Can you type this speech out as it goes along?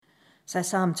So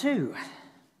Psalm 2.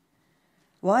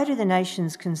 Why do the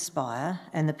nations conspire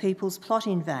and the peoples plot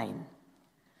in vain?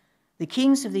 The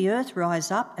kings of the earth rise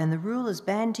up and the rulers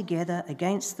band together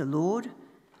against the Lord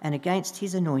and against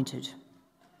his anointed,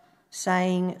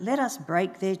 saying, "Let us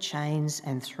break their chains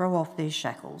and throw off their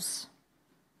shackles."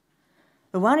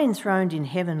 The one enthroned in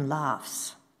heaven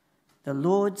laughs. The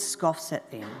Lord scoffs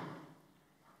at them.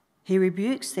 He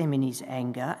rebukes them in his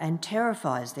anger and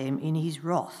terrifies them in his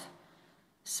wrath,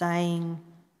 saying,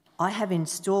 "I have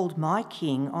installed my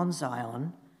king on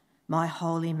Zion, my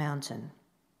holy mountain.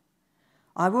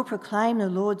 I will proclaim the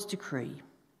Lord's decree.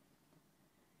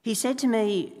 He said to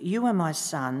me, 'You are my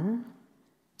son.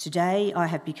 Today I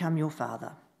have become your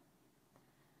father.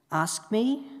 Ask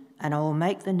me, and I will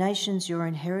make the nations your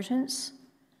inheritance,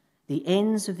 the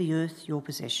ends of the earth your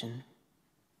possession.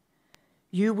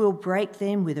 You will break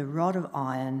them with a rod of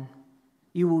iron.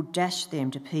 You will dash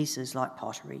them to pieces like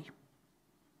pottery.'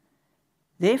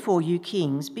 Therefore, you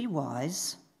kings, be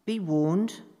wise, be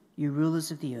warned, you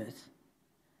rulers of the earth.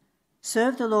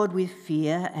 Serve the Lord with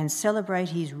fear and celebrate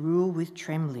his rule with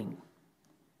trembling.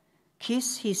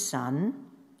 Kiss his son,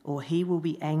 or he will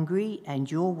be angry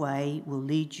and your way will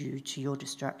lead you to your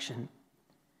destruction.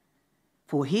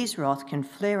 For his wrath can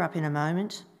flare up in a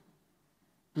moment.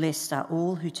 Blessed are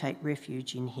all who take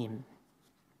refuge in him."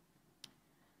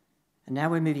 And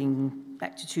now we're moving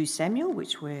back to 2 Samuel,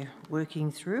 which we're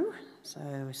working through.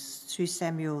 So 2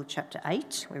 Samuel chapter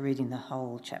 8, we're reading the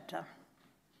whole chapter.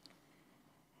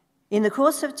 In the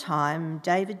course of time,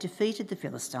 David defeated the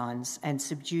Philistines and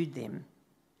subdued them,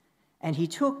 and he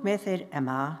took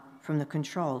Metheg-Ammah from the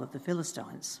control of the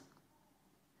Philistines.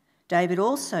 David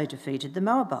also defeated the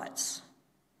Moabites.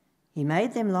 He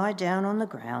made them lie down on the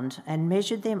ground and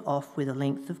measured them off with a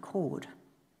length of cord.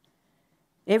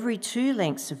 Every 2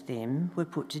 lengths of them were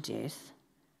put to death,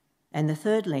 and the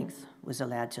 3rd length was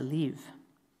allowed to live.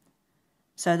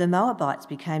 So the Moabites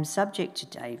became subject to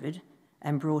David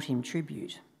and brought him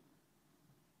tribute.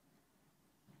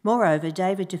 Moreover,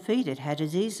 David defeated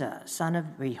Hadadezer, son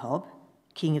of Rehob,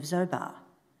 king of Zobah,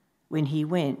 when he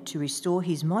went to restore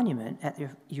his monument at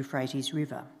the Euphrates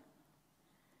River.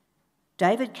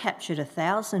 David captured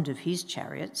 1,000 of his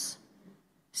chariots,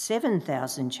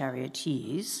 7,000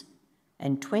 charioteers,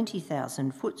 and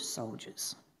 20,000 foot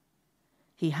soldiers.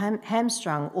 He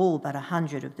hamstrung all but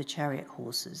 100 of the chariot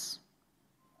horses.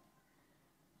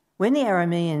 When the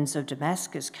Arameans of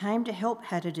Damascus came to help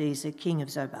Hadadezer, king of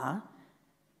Zobah,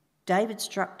 David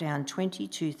struck down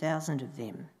 22,000 of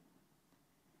them.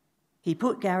 He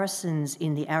put garrisons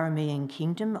in the Aramean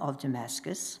kingdom of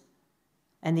Damascus,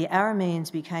 and the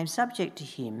Arameans became subject to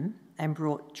him and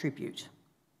brought tribute.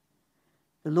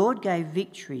 The Lord gave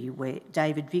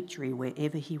David victory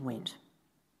wherever he went.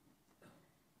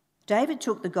 David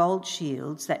took the gold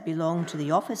shields that belonged to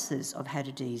the officers of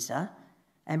Hadadezer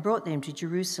and brought them to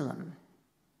Jerusalem.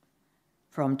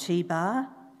 From T-Bar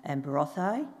and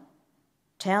Berothai,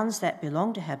 towns that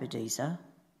belonged to Hadadezer,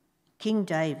 King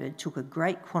David took a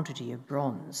great quantity of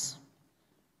bronze.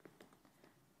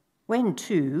 When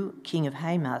Tu, king of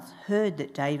Hamath, heard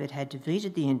that David had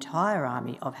defeated the entire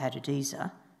army of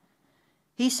Hadadezer,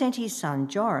 he sent his son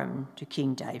Joram to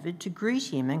King David to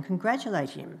greet him and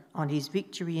congratulate him on his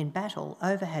victory in battle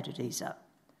over Hadadezer,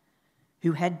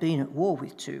 who had been at war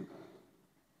with Tu.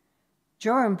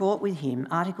 Joram brought with him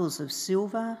articles of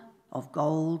silver, of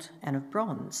gold, and of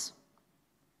bronze.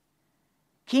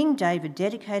 King David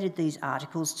dedicated these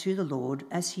articles to the Lord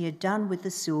as he had done with the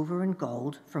silver and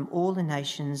gold from all the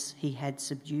nations he had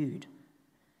subdued: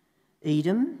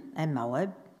 Edom and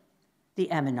Moab,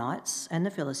 the Ammonites and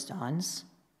the Philistines,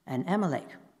 and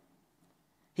Amalek.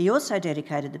 He also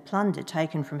dedicated the plunder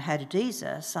taken from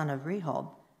Hadadezer, son of Rehob,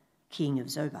 king of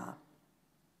Zobah.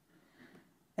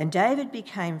 And David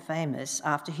became famous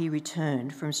after he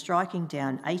returned from striking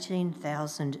down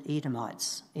 18,000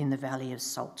 Edomites in the Valley of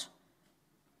Salt.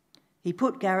 He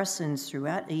put garrisons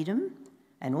throughout Edom,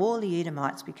 and all the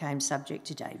Edomites became subject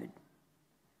to David.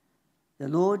 The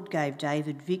Lord gave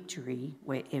David victory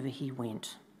wherever he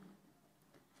went.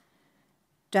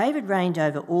 David reigned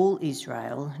over all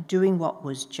Israel, doing what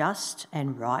was just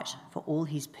and right for all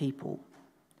his people.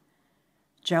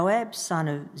 Joab, son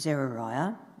of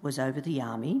Zeruiah, was over the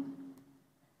army.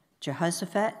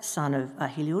 Jehoshaphat, son of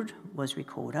Ahilud, was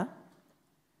recorder.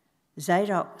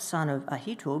 Zadok, son of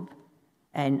Ahitub,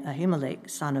 and Ahimelech,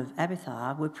 son of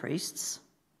Abithar, were priests.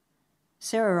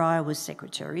 Seraiah was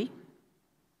secretary.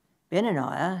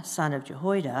 Benaniah, son of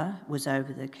Jehoiada, was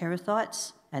over the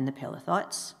Kerethites and the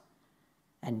Pelethites,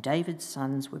 and David's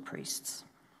sons were priests.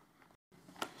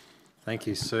 Thank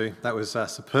you, Sue. That was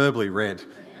superbly read.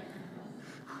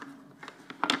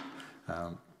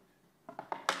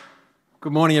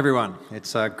 Good morning, everyone.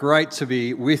 It's great to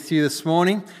be with you this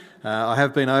morning. I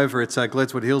have been over at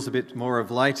Gledswood Hills a bit more of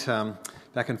late,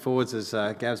 back and forwards as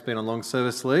Gav's been on long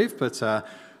service leave, but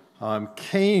I'm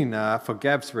keen for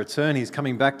Gav to return. He's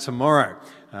coming back tomorrow,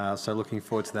 so looking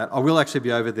forward to that. I will actually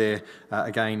be over there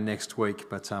again next week,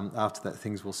 but after that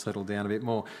things will settle down a bit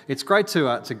more. It's great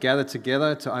to gather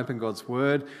together to open God's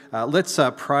Word. Let's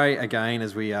pray again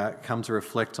as we come to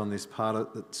reflect on this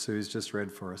part that Sue's just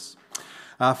read for us.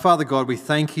 Father God, we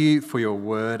thank you for your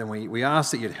word, and we ask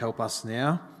that you'd help us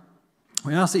now.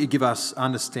 We ask that you give us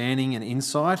understanding and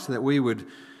insight, that we would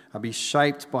be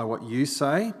shaped by what you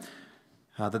say,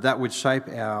 that would shape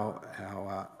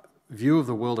our view of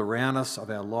the world around us, of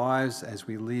our lives as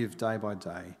we live day by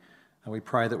day. And we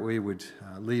pray that we would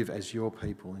live as your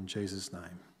people in Jesus'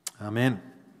 name. Amen.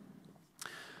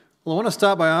 Well, I want to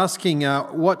start by asking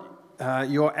what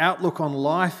your outlook on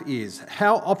life is.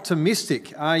 How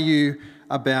optimistic are you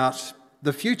about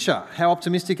the future? How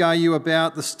optimistic are you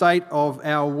about the state of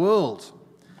our world?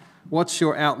 What's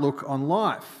your outlook on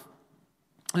life?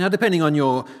 Now, depending on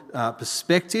your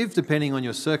perspective, depending on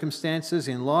your circumstances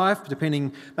in life,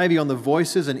 depending maybe on the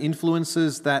voices and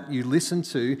influences that you listen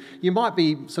to, you might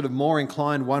be sort of more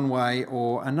inclined one way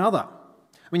or another.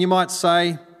 I mean, you might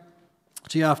say,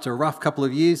 gee, after a rough couple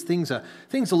of years, things are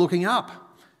looking up.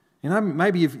 You know,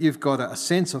 maybe you've got a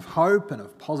sense of hope and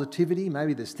of positivity.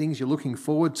 Maybe there's things you're looking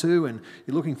forward to, and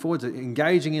you're looking forward to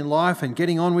engaging in life and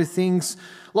getting on with things.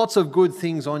 Lots of good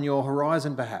things on your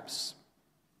horizon, perhaps.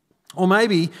 Or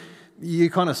maybe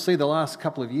you kind of see the last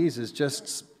couple of years as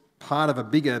just part of a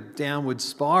bigger downward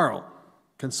spiral.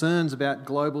 Concerns about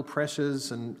global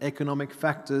pressures and economic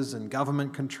factors and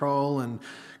government control, and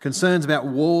concerns about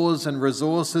wars and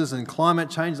resources and climate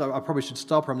change. I probably should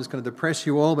stop, or I'm just going to depress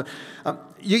you all. But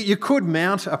you could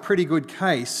mount a pretty good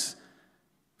case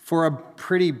for a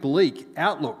pretty bleak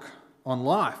outlook on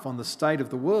life, on the state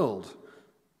of the world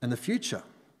and the future.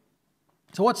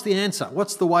 So what's the answer?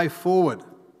 What's the way forward?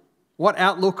 What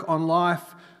outlook on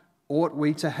life ought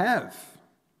we to have?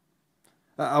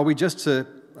 Are we just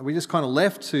kind of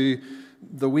left to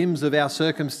the whims of our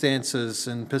circumstances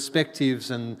and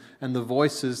perspectives and the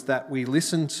voices that we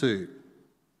listen to?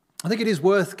 I think it is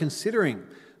worth considering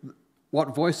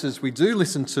what voices we do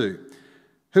listen to.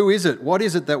 Who is it? What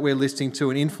is it that we're listening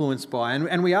to and influenced by?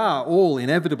 And we are all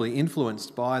inevitably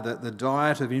influenced by the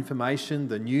diet of information,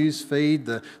 the news feed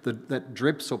that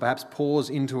drips or perhaps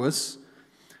pours into us.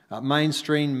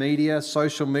 Mainstream media,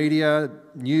 social media,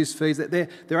 news feeds,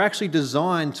 they're actually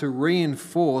designed to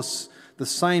reinforce the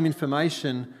same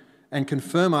information and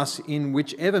confirm us in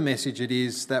whichever message it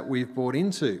is that we've bought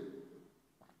into.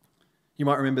 You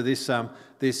might remember this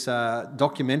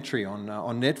documentary on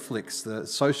Netflix, The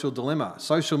Social Dilemma.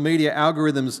 Social media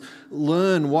algorithms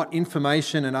learn what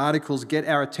information and articles get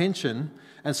our attention,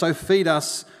 and so feed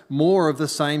us more of the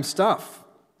same stuff,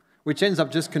 which ends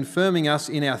up just confirming us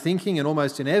in our thinking and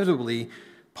almost inevitably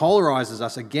polarises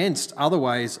us against other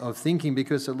ways of thinking,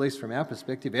 because at least from our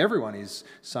perspective, everyone is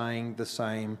saying the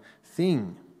same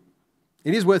thing.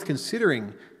 It is worth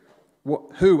considering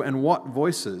who and what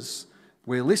voices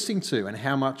we're listening to and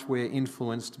how much we're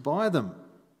influenced by them.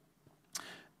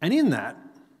 And in that,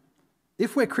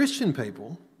 if we're Christian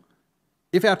people,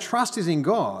 if our trust is in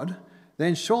God,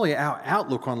 then surely our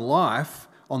outlook on life,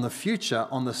 on the future,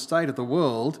 on the state of the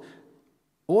world,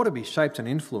 ought to be shaped and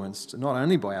influenced not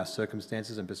only by our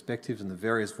circumstances and perspectives and the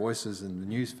various voices and the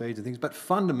news feeds and things, but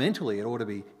fundamentally it ought to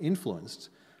be influenced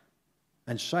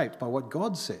and shaped by what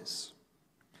God says.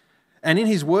 And in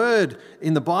his word,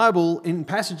 in the Bible, in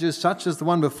passages such as the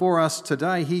one before us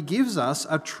today, he gives us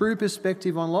a true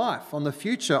perspective on life, on the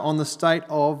future, on the state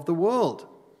of the world.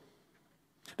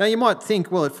 Now you might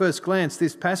think, well, at first glance,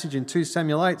 this passage in 2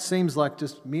 Samuel 8 seems like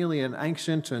just merely an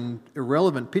ancient and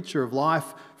irrelevant picture of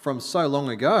life from so long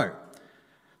ago.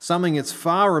 Something that's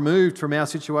far removed from our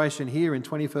situation here in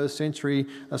 21st century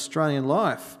Australian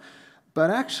life.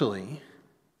 But actually,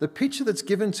 the picture that's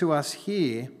given to us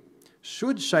here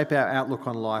should shape our outlook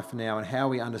on life now and how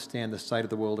we understand the state of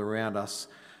the world around us.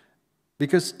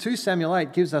 Because 2 Samuel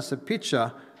 8 gives us a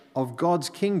picture of God's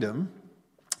kingdom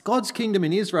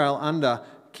in Israel under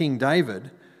King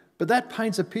David, but that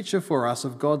paints a picture for us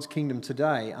of God's kingdom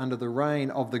today under the reign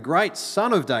of the great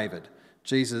Son of David,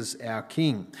 Jesus our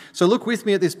King. So look with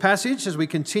me at this passage as we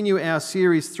continue our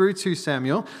series through 2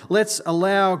 Samuel. Let's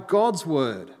allow God's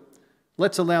word,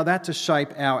 let's allow that to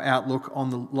shape our outlook on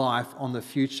the life, on the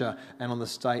future, and on the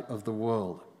state of the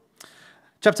world.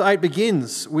 Chapter 8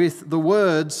 begins with the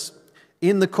words,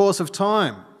 "in the course of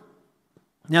time."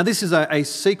 Now this is a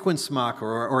sequence marker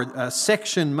or a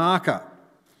section marker.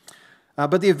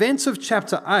 But the events of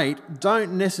chapter 8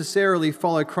 don't necessarily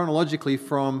follow chronologically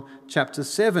from chapter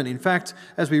 7. In fact,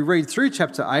 as we read through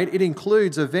chapter 8, it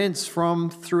includes events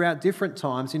from throughout different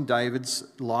times in David's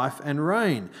life and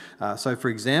reign. So, for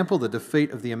example, the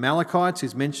defeat of the Amalekites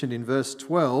is mentioned in verse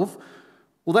 12.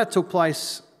 Well, that took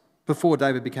place before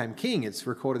David became king. It's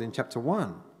recorded in chapter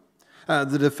 1.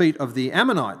 The defeat of the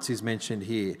Ammonites is mentioned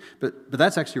here, but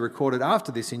that's actually recorded after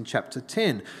this in chapter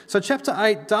 10. So chapter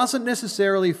 8 doesn't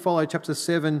necessarily follow chapter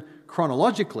 7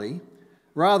 chronologically,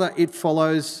 rather it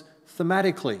follows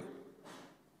thematically.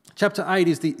 Chapter 8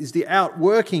 is the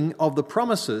outworking of the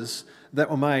promises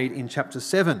that were made in chapter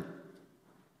 7.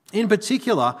 In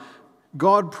particular,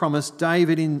 God promised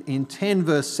David in 10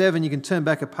 verse 7, you can turn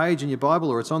back a page in your Bible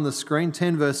or it's on the screen,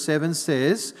 10 verse 7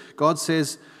 says, God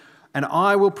says, "And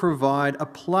I will provide a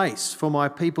place for my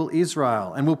people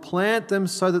Israel, and will plant them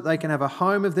so that they can have a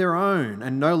home of their own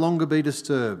and no longer be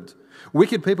disturbed.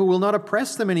 Wicked people will not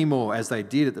oppress them anymore, as they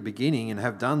did at the beginning and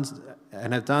have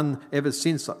done ever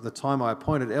since the time I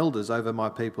appointed elders over my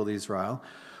people Israel.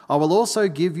 I will also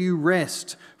give you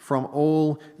rest from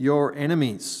all your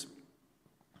enemies."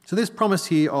 So this promise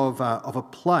here of a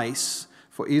place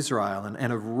for Israel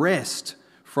and of rest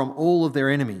from all of their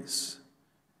enemies.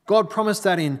 God promised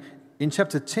that in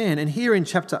chapter 10, and here in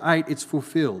chapter 8 it's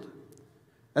fulfilled.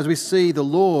 As we see the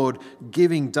Lord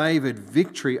giving David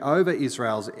victory over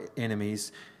Israel's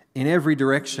enemies in every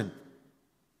direction.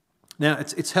 Now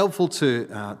it's helpful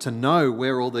to know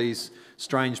where all these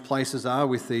strange places are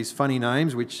with these funny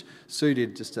names, which Sue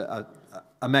did just a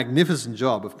magnificent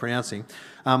job of pronouncing.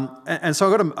 And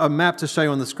so I've got a map to show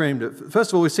you on the screen. First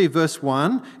of all, we see verse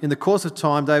 1, in the course of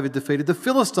time David defeated the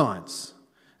Philistines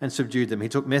and subdued them. He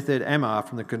took Method Ammar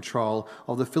from the control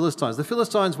of the Philistines. The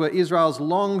Philistines were Israel's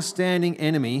long-standing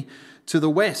enemy to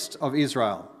the west of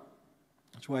Israel.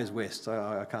 Which way is west?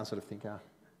 I can't sort of think.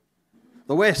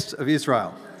 The west of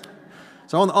Israel.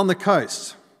 So on the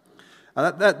coast.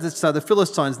 That's the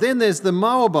Philistines. Then there's the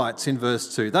Moabites in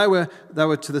verse 2. They were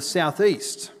to the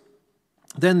southeast.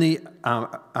 Then the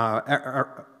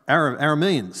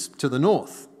Arameans to the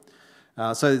north.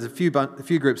 So there's a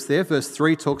few groups there. Verse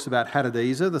 3 talks about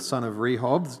Hadadezer, the son of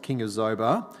Rehob, the king of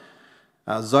Zobar.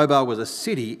 Zobar was a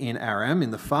city in Aram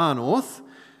in the far north,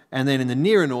 and then in the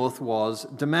nearer north was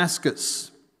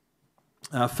Damascus.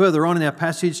 Further on in our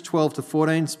passage, 12 to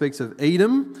 14 speaks of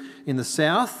Edom in the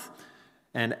south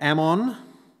and Ammon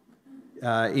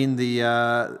in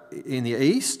the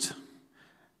east.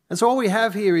 And so all we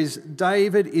have here is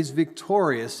David is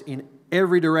victorious in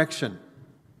every direction.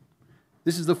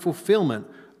 This is the fulfillment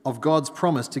of God's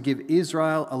promise to give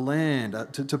Israel a land,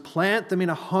 to plant them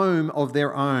in a home of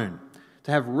their own,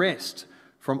 to have rest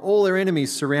from all their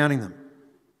enemies surrounding them.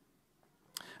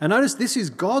 And notice this is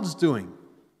God's doing.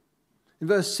 In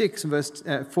verse 6 and verse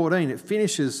 14, it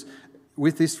finishes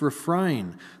with this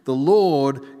refrain: "The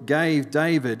Lord gave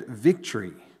David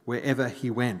victory wherever he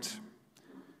went."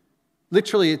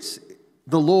 Literally, it's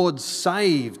the Lord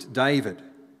saved David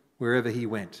wherever he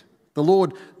went. The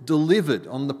Lord delivered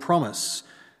on the promise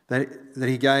that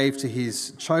he gave to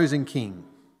his chosen king.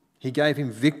 He gave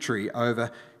him victory over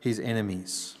his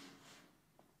enemies.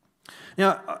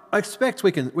 Now, I expect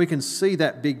we can see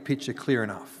that big picture clear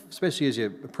enough, especially as you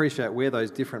appreciate where those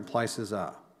different places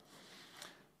are.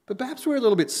 But perhaps we're a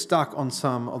little bit stuck on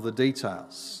some of the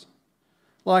details.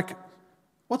 Like,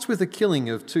 what's with the killing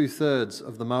of 2/3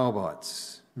 of the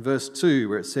Moabites? In verse 2,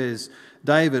 where it says,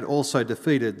 "David also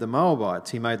defeated the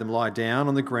Moabites. He made them lie down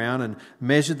on the ground and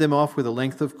measured them off with a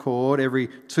length of cord. Every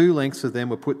 2 lengths of them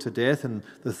were put to death, and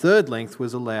the 3rd length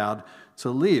was allowed to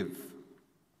live."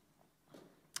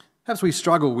 Perhaps we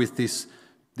struggle with this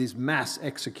mass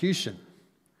execution.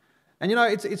 And you know,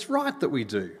 it's right that we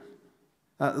do.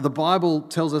 The Bible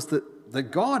tells us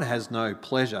that God has no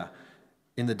pleasure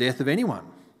in the death of anyone.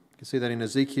 You can see that in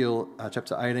Ezekiel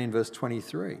chapter 18, verse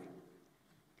 23.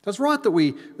 So it's right that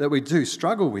we do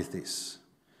struggle with this.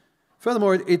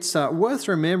 Furthermore, it's worth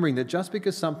remembering that just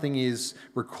because something is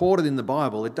recorded in the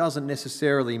Bible, it doesn't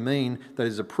necessarily mean that it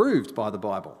is approved by the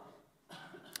Bible.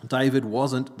 David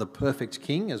wasn't the perfect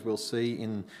king, as we'll see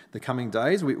in the coming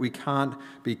days. We can't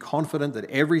be confident that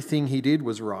everything he did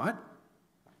was right.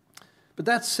 But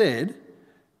that said,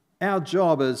 our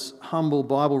job as humble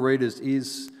Bible readers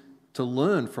is to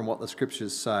learn from what the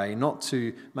Scriptures say, not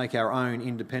to make our own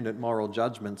independent moral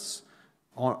judgments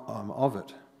of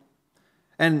it.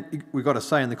 And we've got to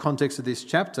say, in the context of this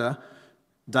chapter,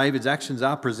 David's actions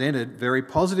are presented very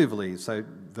positively. So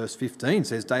verse 15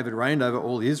 says, David reigned over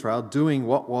all Israel, doing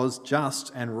what was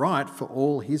just and right for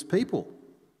all his people.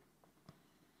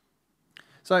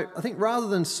 So I think rather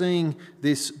than seeing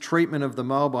this treatment of the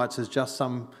Moabites as just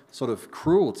some sort of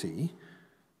cruelty,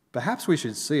 perhaps we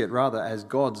should see it rather as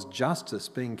God's justice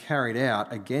being carried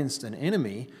out against an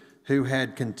enemy who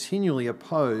had continually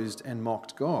opposed and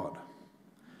mocked God.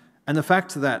 And the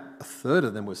fact that a third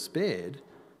of them were spared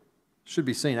should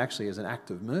be seen actually as an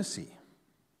act of mercy.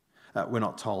 We're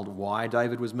not told why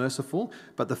David was merciful,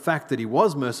 but the fact that he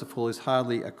was merciful is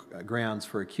hardly a grounds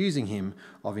for accusing him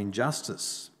of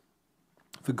injustice.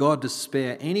 For God to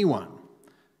spare anyone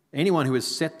who has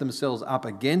set themselves up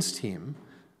against him,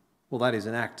 well, that is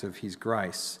an act of his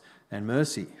grace and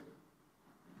mercy.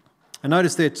 And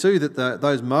notice there too that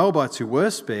those Moabites who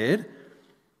were spared,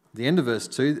 the end of verse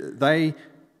 2, they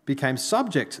became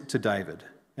subject to David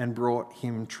and brought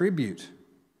him tribute.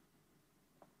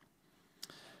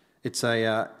 It's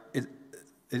a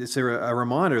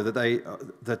reminder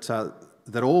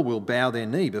that all will bow their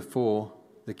knee before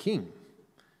the king.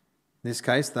 In this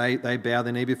case, they bow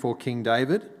their knee before King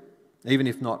David, even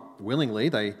if not willingly,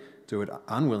 they do it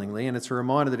unwillingly, and it's a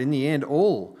reminder that in the end,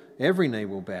 every knee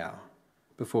will bow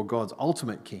before God's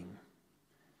ultimate king.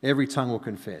 Every tongue will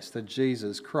confess that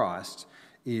Jesus Christ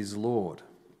is Lord.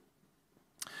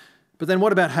 But then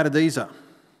what about Hadadezer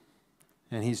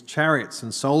and his chariots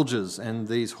and soldiers and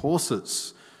these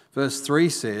horses? Verse 3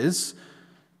 says,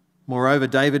 "Moreover,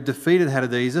 David defeated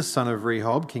Hadadezer, son of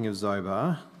Rehob, king of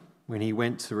Zobar, when he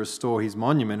went to restore his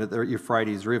monument at the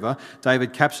Euphrates River.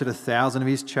 David captured 1,000 of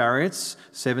his chariots,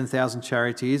 7,000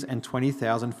 charioteers, and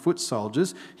 20,000 foot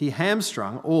soldiers. He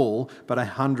hamstrung all but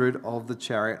 100 of the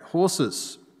chariot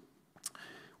horses."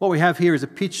 What we have here is a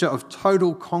picture of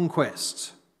total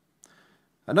conquest.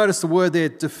 Notice the word there,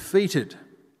 defeated.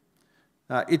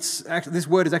 This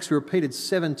word is actually repeated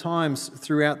 7 times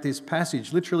throughout this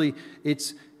passage. Literally,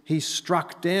 it's he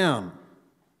struck down.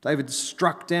 David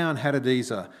struck down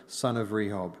Hadadezer, son of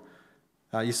Rehob.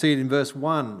 You see it in verse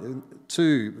 1,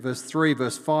 2, verse 3,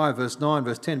 verse 5, verse 9,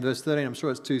 verse 10, verse 13. I'm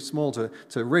sure it's too small to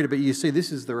read it, but you see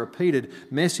this is the repeated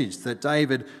message that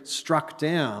David struck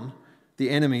down the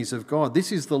enemies of God.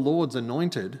 This is the Lord's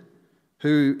anointed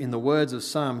who, in the words of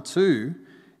Psalm 2,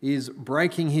 is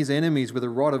breaking his enemies with a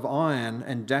rod of iron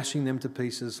and dashing them to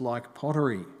pieces like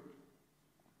pottery.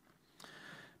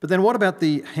 But then what about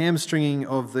the hamstringing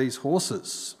of these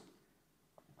horses?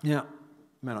 Now, you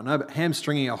may not know, but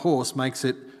hamstringing a horse makes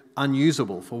it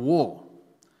unusable for war.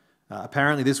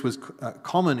 Apparently this was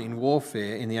common in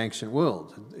warfare in the ancient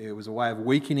world. It was a way of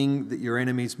weakening your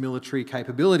enemy's military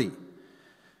capability,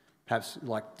 perhaps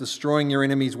like destroying your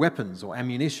enemy's weapons or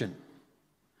ammunition.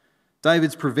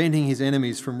 David's preventing his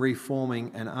enemies from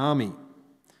reforming an army.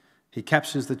 He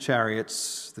captures the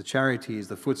chariots, the charioteers,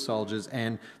 the foot soldiers,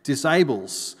 and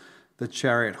disables the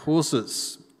chariot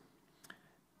horses,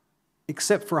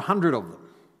 except for 100 of them,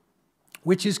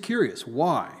 which is curious.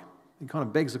 Why? It kind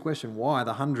of begs the question, why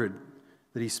the 100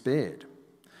 that he spared?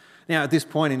 Now, at this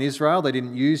point in Israel, they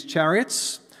didn't use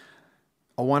chariots.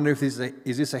 I wonder if is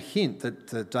this a hint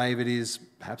that David is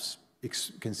perhaps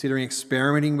considering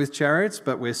experimenting with chariots,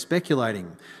 but we're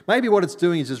speculating. Maybe what it's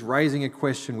doing is just raising a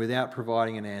question without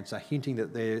providing an answer, hinting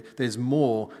that there's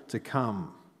more to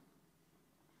come.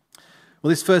 Well,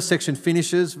 this first section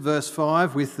finishes, verse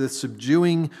 5, with the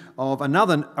subduing of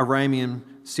another Aramean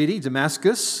city,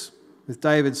 Damascus, with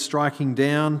David striking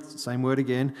down, same word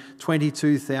again,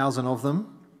 22,000 of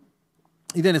them.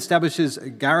 He then establishes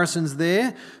garrisons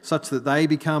there such that they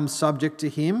become subject to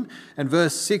him. And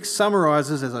verse 6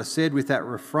 summarises, as I said, with that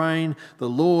refrain, "The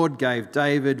Lord gave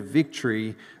David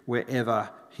victory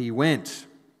wherever he went."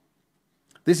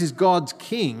 This is God's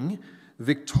king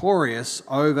victorious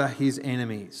over his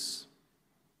enemies.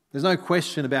 There's no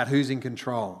question about who's in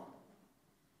control.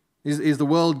 Is the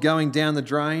world going down the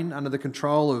drain under the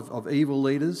control of evil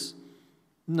leaders?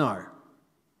 No.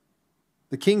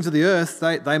 The kings of the earth,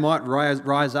 they might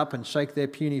rise up and shake their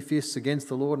puny fists against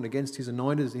the Lord and against his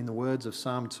anointed, in the words of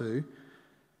Psalm 2.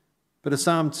 But as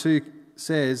Psalm 2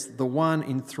 says, the one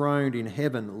enthroned in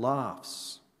heaven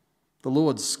laughs. The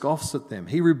Lord scoffs at them.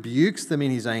 He rebukes them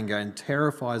in his anger and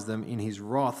terrifies them in his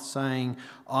wrath, saying,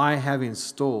 "I have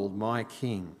installed my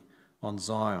king on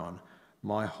Zion,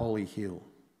 my holy hill."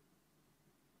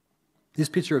 This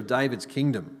picture of David's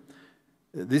kingdom,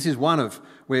 this is one of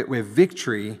where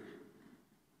victory,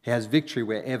 he has victory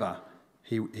wherever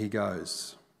he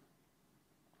goes.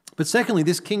 But secondly,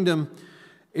 this kingdom,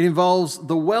 it involves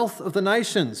the wealth of the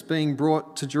nations being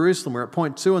brought to Jerusalem. We're at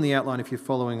point 2 on the outline if you're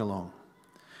following along.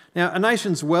 Now, a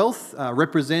nation's wealth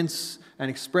represents and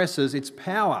expresses its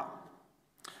power.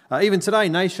 Even today,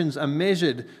 nations are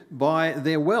measured by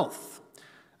their wealth.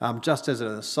 Just as an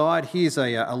aside, here's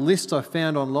a list I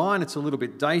found online. It's a little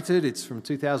bit dated. It's from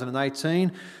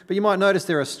 2018. But you might notice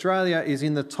there Australia is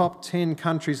in the top 10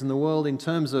 countries in the world in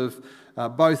terms of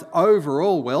both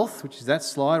overall wealth, which is that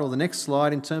slide, or the next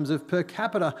slide, in terms of per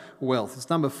capita wealth. It's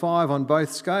number 5 on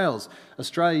both scales.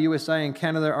 Australia, USA and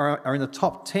Canada are in the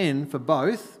top 10 for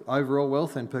both overall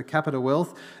wealth and per capita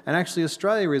wealth. And actually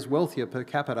Australia is wealthier per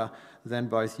capita than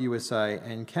both USA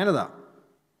and Canada.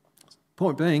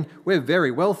 Point being, we're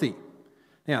very wealthy.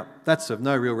 Now, that's of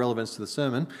no real relevance to the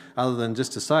sermon, other than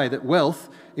just to say that wealth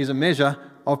is a measure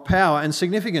of power and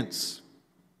significance.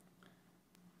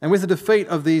 And with the defeat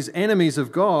of these enemies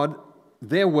of God,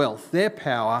 their wealth, their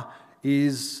power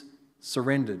is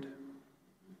surrendered.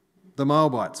 The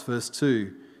Moabites, verse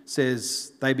 2,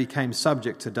 says they became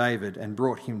subject to David and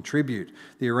brought him tribute.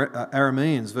 The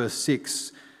Arameans, verse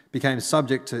 6, became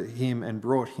subject to him and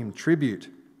brought him tribute.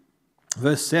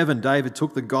 Verse 7, David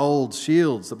took the gold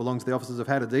shields that belonged to the officers of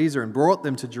Hadadezer and brought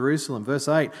them to Jerusalem. Verse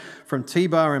 8, from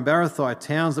Tebar and Barathai,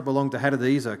 towns that belonged to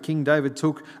Hadadezer, King David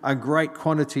took a great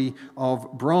quantity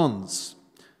of bronze.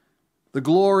 The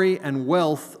glory and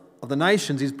wealth of the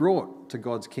nations is brought to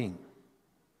God's king,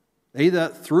 either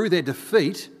through their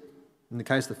defeat, in the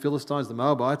case of the Philistines, the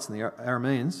Moabites and the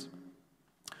Arameans,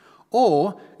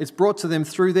 or it's brought to them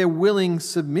through their willing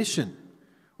submission,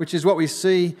 which is what we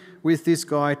see with this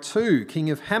guy too,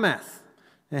 king of Hamath.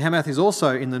 Now, Hamath is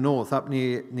also in the north, up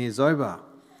near Zobah.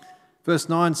 Verse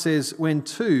 9 says, when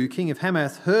king of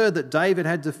Hamath, heard that David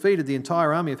had defeated the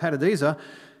entire army of Hadadezer,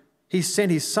 he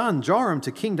sent his son Joram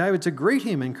to King David to greet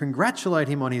him and congratulate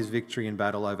him on his victory in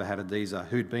battle over Hadadezer,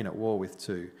 who'd been at war with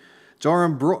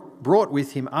Joram brought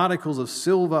with him articles of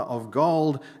silver, of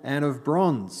gold, and of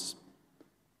bronze.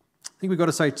 I think we've got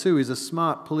to say too, he's a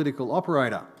smart political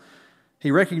operator. He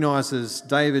recognises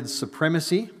David's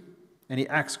supremacy and he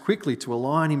acts quickly to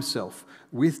align himself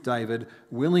with David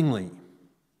willingly.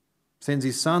 Sends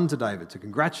his son to David to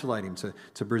congratulate him,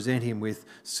 to present him with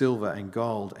silver and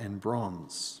gold and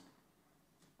bronze.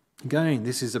 Again,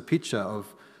 this is a picture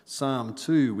of Psalm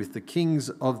 2 with the kings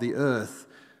of the earth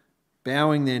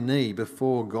bowing their knee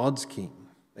before God's king,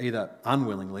 either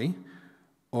unwillingly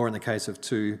or in the case of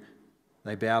 2,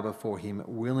 they bow before him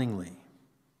willingly.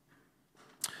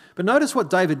 But notice what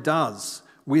David does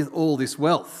with all this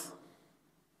wealth.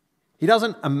 He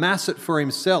doesn't amass it for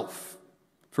himself,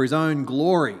 for his own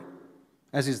glory,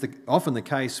 as is often the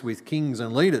case with kings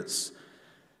and leaders.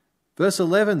 Verse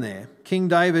 11 there, King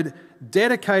David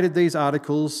dedicated these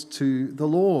articles to the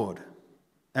Lord,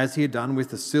 as he had done with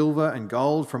the silver and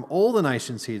gold from all the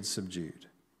nations he had subdued.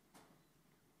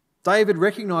 David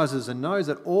recognises and knows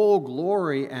that all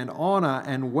glory and honour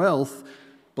and wealth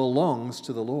belongs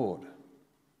to the Lord,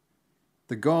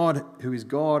 the God who is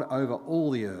God over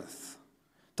all the earth.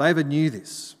 David knew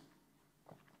this.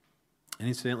 And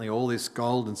incidentally, all this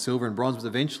gold and silver and bronze was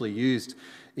eventually used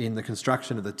in the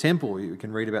construction of the temple. You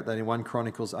can read about that in 1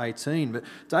 Chronicles 18. But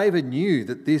David knew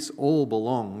that this all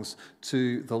belongs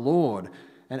to the Lord.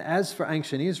 And as for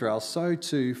ancient Israel, so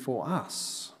too for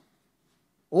us.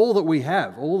 All that we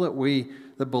have, all that we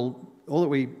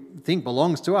think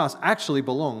belongs to us actually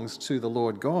belongs to the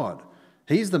Lord God.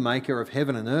 He's the maker of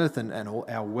heaven and earth and all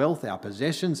our wealth, our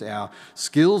possessions, our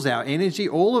skills, our energy.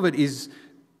 All of it is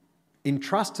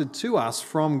entrusted to us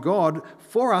from God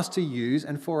for us to use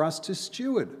and for us to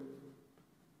steward.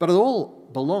 But it all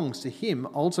belongs to him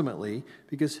ultimately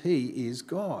because he is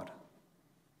God.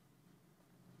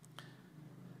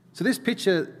 So this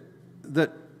picture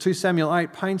that 2 Samuel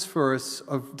 8 paints for us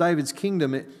of David's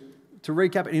kingdom, to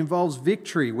recap, it involves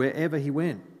victory wherever he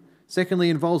went. Secondly,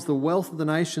 it involves the wealth of the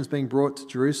nations being brought to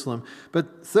Jerusalem.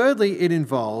 But thirdly, it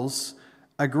involves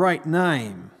a great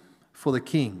name for the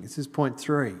king. This is point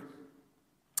 3.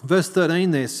 Verse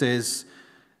 13 there says,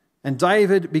 and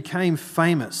David became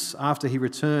famous after he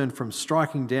returned from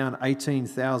striking down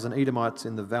 18,000 Edomites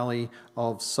in the Valley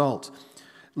of Salt.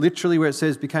 Literally where it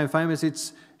says became famous,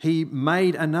 it's he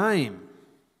made a name.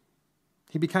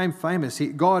 He became famous.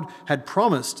 God had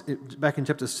promised, back in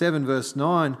chapter 7, verse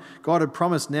 9, God had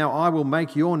promised, now I will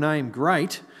make your name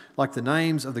great, like the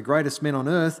names of the greatest men on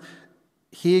earth.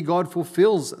 Here God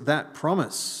fulfills that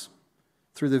promise.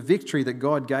 Through the victory that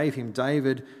God gave him,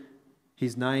 David,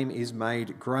 his name is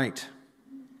made great.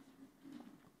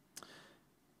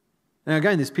 Now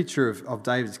again, this picture of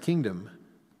David's kingdom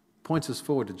points us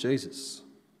forward to Jesus,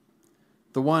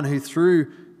 the one who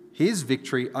through his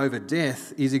victory over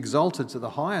death is exalted to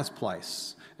the highest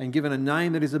place and given a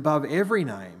name that is above every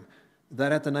name,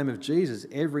 that at the name of Jesus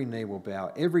every knee will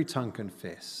bow, every tongue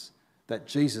confess that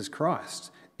Jesus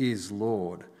Christ is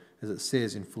Lord, as it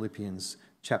says in Philippians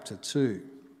chapter 2.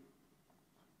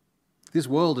 This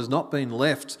world has not been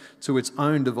left to its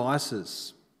own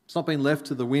devices. It's not been left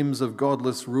to the whims of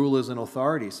godless rulers and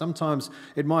authorities. Sometimes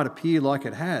it might appear like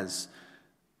it has,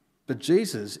 but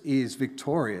Jesus is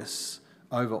victorious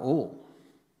over all.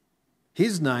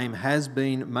 His name has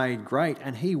been made great,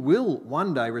 and he will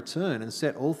one day return and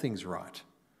set all things right.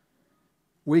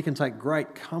 We can take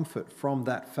great comfort from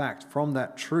that fact, from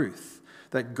that truth,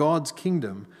 that God's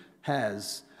kingdom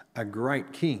has a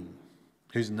great king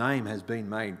whose name has been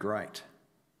made great.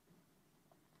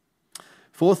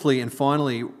 Fourthly and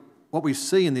finally, what we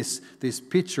see in this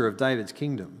picture of David's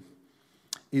kingdom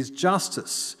is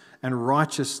justice and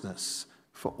righteousness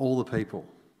for all the people.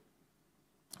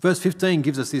 Verse 15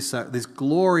 gives us this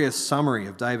glorious summary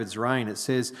of David's reign. It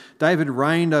says, David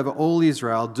reigned over all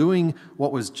Israel, doing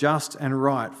what was just and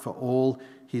right for all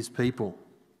his people.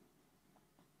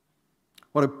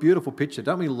 What a beautiful picture.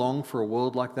 Don't we long for a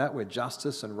world like that where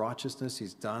justice and righteousness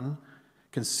is done,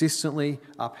 consistently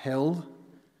upheld,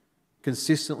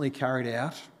 consistently carried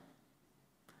out?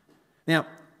 Now,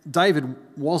 David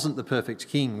wasn't the perfect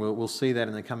king. We'll see that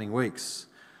in the coming weeks.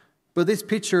 But this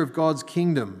picture of God's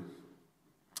kingdom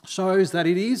shows that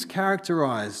it is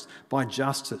characterised by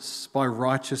justice, by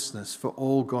righteousness for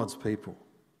all God's people.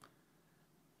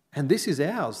 And this is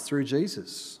ours through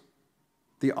Jesus,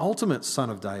 the ultimate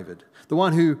Son of David, the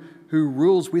one who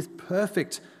rules with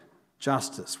perfect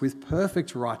justice, with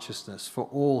perfect righteousness for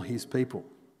all his people.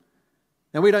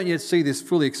 Now, we don't yet see this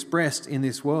fully expressed in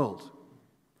this world,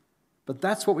 but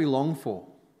that's what we long for,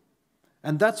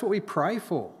 and that's what we pray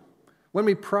for. When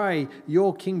we pray,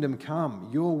 your kingdom come,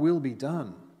 your will be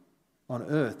done on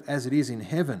earth as it is in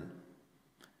heaven.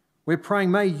 We're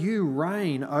praying, may you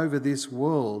reign over this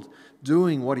world,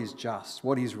 doing what is just,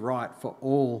 what is right for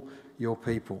all your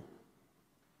people.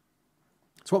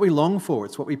 It's what we long for,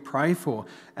 it's what we pray for,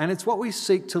 and it's what we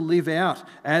seek to live out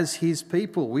as his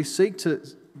people. We seek to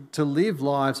live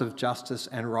lives of justice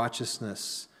and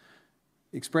righteousness,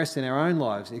 expressed in our own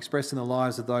lives, expressed in the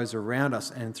lives of those around us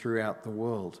and throughout the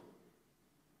world.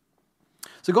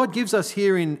 So God gives us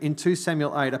here in 2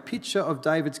 Samuel 8 a picture of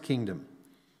David's kingdom,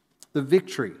 the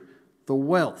victory, the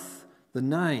wealth, the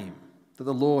name that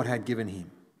the Lord had given him,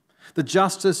 the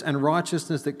justice and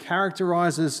righteousness that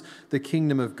characterises the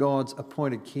kingdom of God's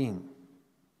appointed king.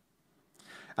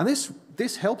 And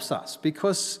this helps us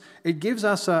because it gives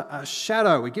us a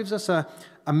shadow, it gives us a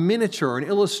miniature, an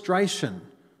illustration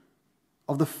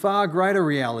of the far greater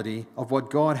reality of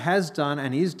what God has done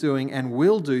and is doing and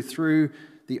will do through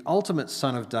the ultimate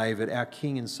Son of David, our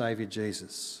King and Saviour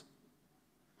Jesus.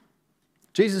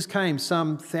 Jesus came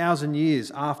some 1,000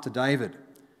 years after David.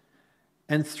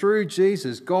 And through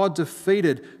Jesus, God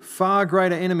defeated far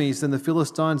greater enemies than the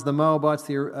Philistines, the Moabites,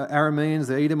 the Arameans,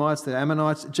 the Edomites, the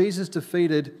Ammonites. Jesus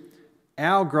defeated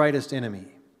our greatest enemy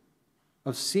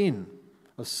of sin,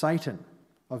 of Satan,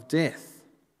 of death.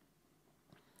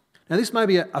 Now, this may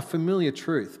be a familiar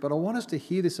truth, but I want us to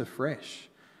hear this afresh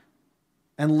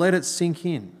and let it sink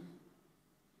in.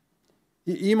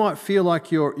 You might feel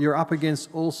like you're up against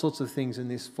all sorts of things in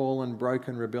this fallen,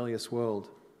 broken, rebellious world.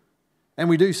 And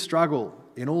we do struggle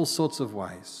in all sorts of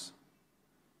ways.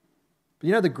 But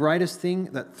you know the greatest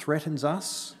thing that threatens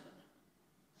us?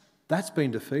 That's been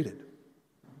defeated.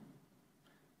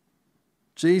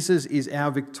 Jesus is our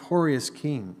victorious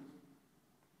King.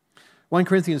 1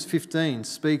 Corinthians 15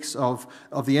 speaks of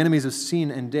the enemies of sin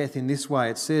and death in this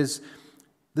way. It says,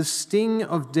 the sting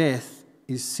of death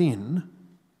is sin,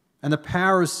 and the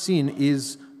power of sin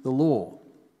is the law.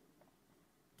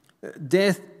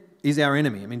 Death is our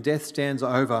enemy. I mean, death stands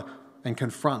over and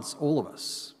confronts all of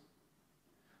us.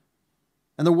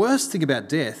 And the worst thing about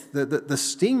death, the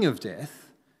sting of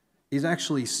death, is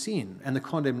actually sin and the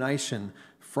condemnation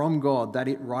from God that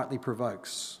it rightly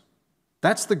provokes.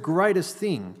 That's the greatest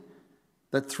thing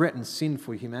that threatens sin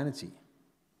for humanity.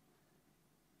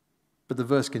 But the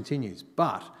verse continues,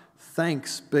 but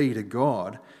thanks be to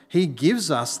God, he gives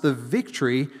us the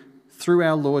victory through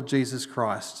our Lord Jesus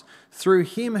Christ, through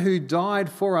him who died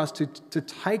for us to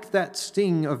take that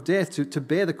sting of death, to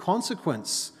bear the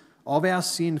consequence of our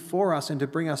sin for us and to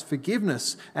bring us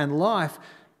forgiveness and life.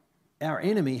 Our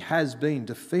enemy has been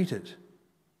defeated.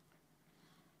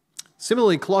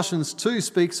 Similarly, Colossians 2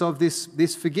 speaks of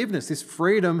this forgiveness, this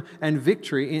freedom and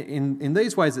victory in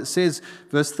these ways. It says,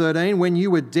 verse 13, when you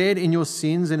were dead in your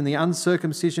sins and in the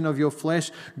uncircumcision of your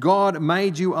flesh, God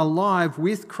made you alive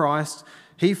with Christ.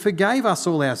 He forgave us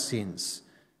all our sins.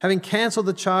 Having cancelled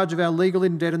the charge of our legal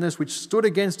indebtedness which stood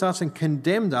against us and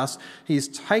condemned us, he has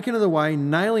taken it away,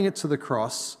 nailing it to the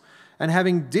cross. And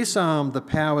having disarmed the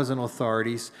powers and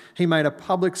authorities, he made a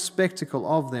public spectacle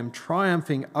of them,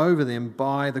 triumphing over them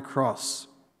by the cross.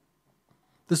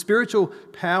 The spiritual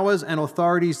powers and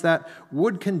authorities that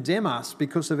would condemn us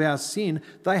because of our sin,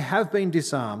 they have been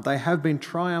disarmed. They have been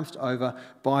triumphed over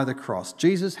by the cross.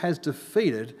 Jesus has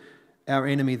defeated our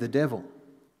enemy, the devil.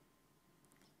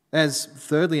 As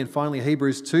thirdly and finally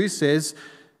Hebrews 2 says,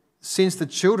 since the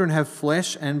children have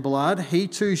flesh and blood, he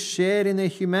too shared in their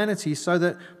humanity so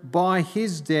that by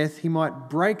his death he might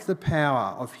break the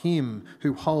power of him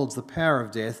who holds the power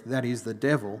of death, that is the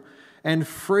devil, and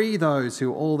free those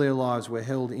who all their lives were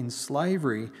held in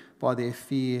slavery by their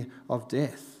fear of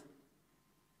death.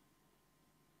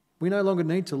 We no longer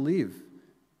need to live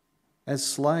as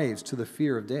slaves to the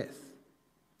fear of death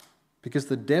because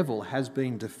the devil has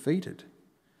been defeated.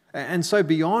 And so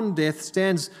beyond death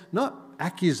stands not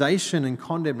accusation and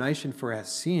condemnation for our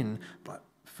sin, but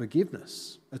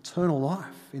forgiveness, eternal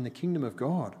life in the kingdom of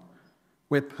God,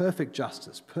 where perfect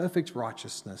justice, perfect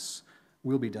righteousness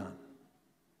will be done.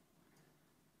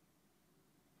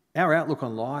 Our outlook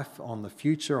on life, on the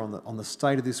future, on the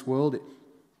state of this world,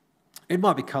 it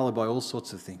might be coloured by all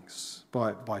sorts of things,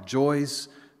 by joys,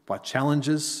 by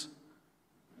challenges,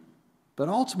 but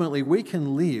ultimately we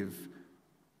can live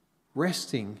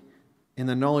resting in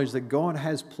the knowledge that God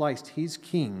has placed his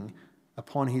King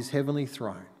upon his heavenly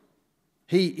throne.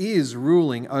 He is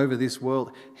ruling over this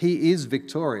world. He is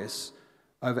victorious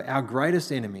over our greatest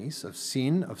enemies of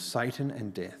sin, of Satan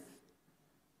and death.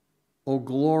 All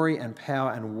glory and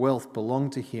power and wealth belong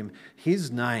to him.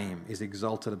 His name is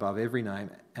exalted above every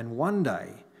name, and one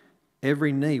day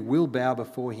every knee will bow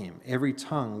before him. Every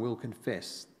tongue will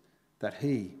confess that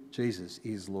he, Jesus,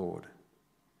 is Lord.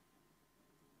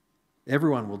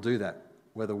 Everyone will do that,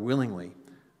 whether willingly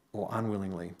or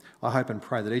unwillingly. I hope and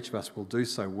pray that each of us will do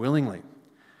so willingly,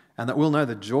 and that we'll know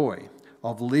the joy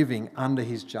of living under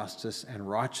his justice and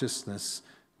righteousness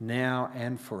now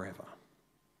and forever,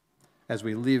 as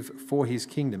we live for his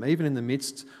kingdom, even in the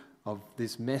midst of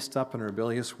this messed up and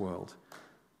rebellious world.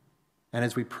 And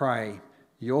as we pray,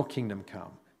 your kingdom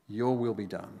come, your will be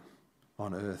done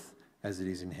on earth as it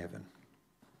is in heaven.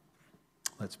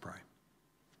 Let's pray.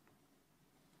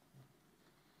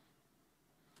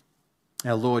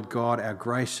 Our Lord God, our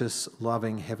gracious,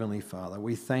 loving Heavenly Father,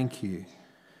 we thank you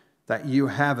that you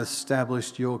have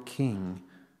established your King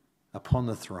upon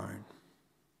the throne.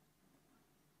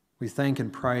 We thank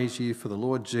and praise you for the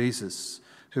Lord Jesus,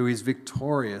 who is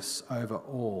victorious over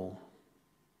all,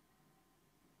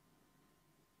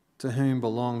 to whom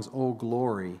belongs all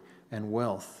glory and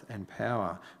wealth and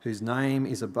power, whose name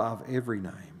is above every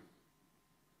name,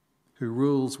 who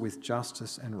rules with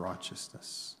justice and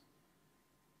righteousness.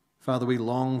 Father, we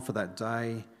long for that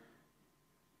day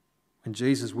when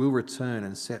Jesus will return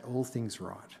and set all things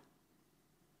right.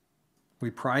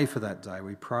 We pray for that day.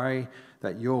 We pray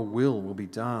that your will be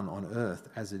done on earth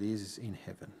as it is in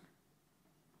heaven.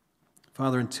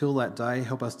 Father, until that day,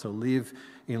 help us to live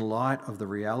in light of the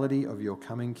reality of your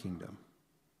coming kingdom.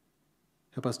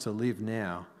 Help us to live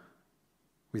now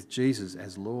with Jesus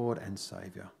as Lord and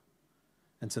Saviour,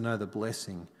 and to know the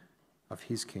blessing of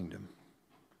his kingdom.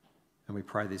 And we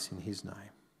pray this in his name.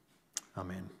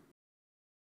 Amen.